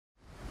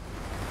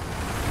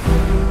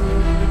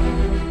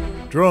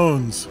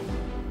Drones,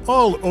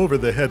 all over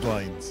the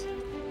headlines.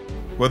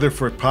 Whether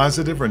for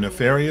positive or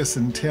nefarious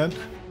intent,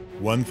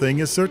 one thing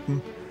is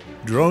certain: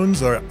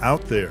 drones are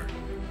out there,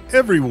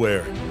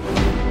 everywhere.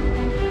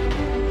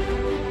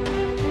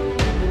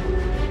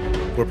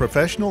 For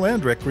professional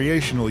and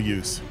recreational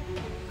use.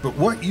 But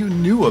what you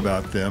knew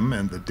about them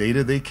and the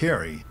data they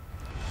carry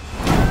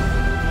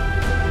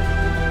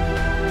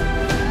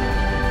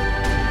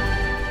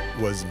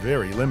was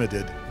very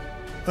limited.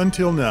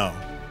 Until now.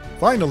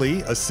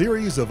 Finally, a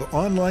series of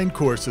online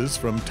courses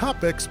from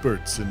top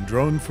experts in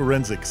drone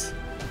forensics.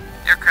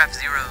 Aircraft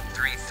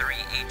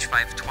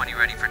 033H520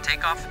 ready for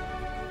takeoff.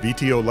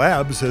 VTO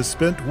Labs has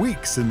spent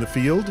weeks in the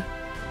field.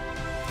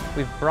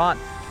 We've brought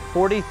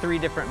 43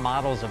 different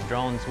models of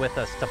drones with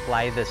us to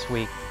fly this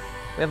week.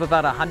 We have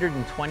about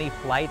 120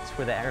 flights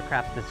where the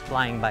aircraft is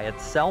flying by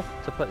itself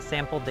to put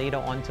sample data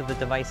onto the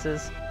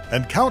devices.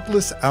 And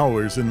countless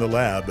hours in the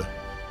lab.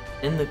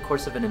 In the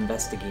course of an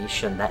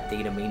investigation, that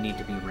data may need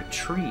to be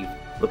retrieved,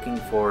 looking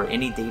for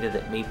any data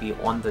that may be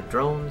on the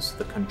drones,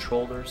 the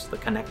controllers, the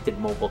connected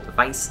mobile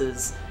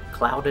devices,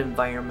 cloud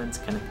environments,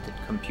 connected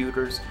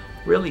computers,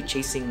 really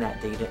chasing that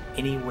data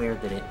anywhere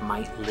that it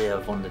might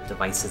live on the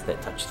devices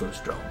that touch those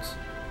drones.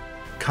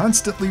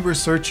 Constantly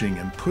researching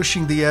and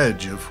pushing the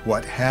edge of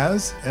what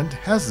has and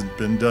hasn't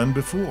been done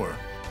before.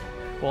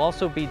 We'll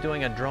also be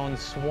doing a drone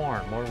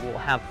swarm, where we'll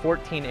have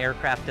 14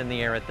 aircraft in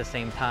the air at the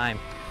same time.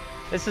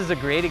 This is a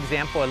great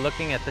example of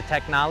looking at the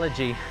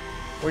technology.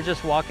 We're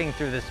just walking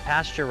through this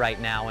pasture right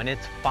now, and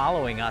it's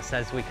following us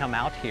as we come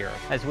out here.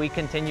 As we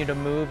continue to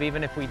move,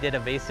 even if we did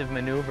evasive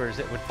maneuvers,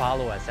 it would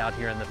follow us out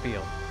here in the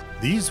field.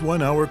 These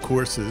one-hour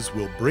courses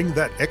will bring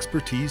that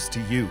expertise to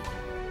you.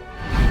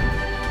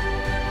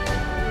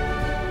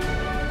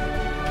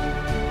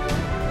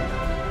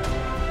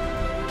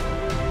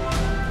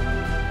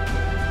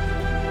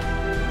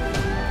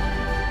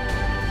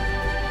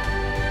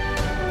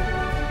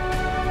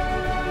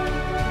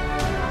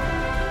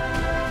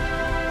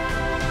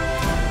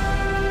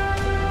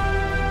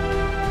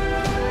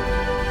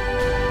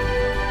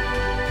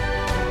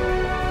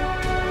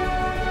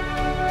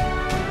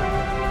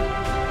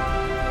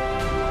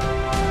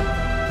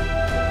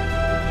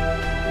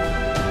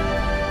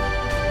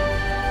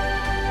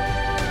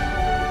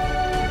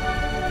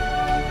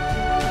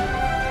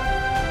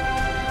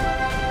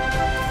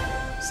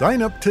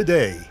 Sign up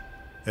today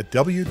at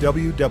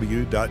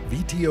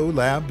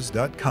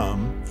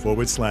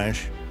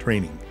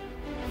www.vtolabs.com/training.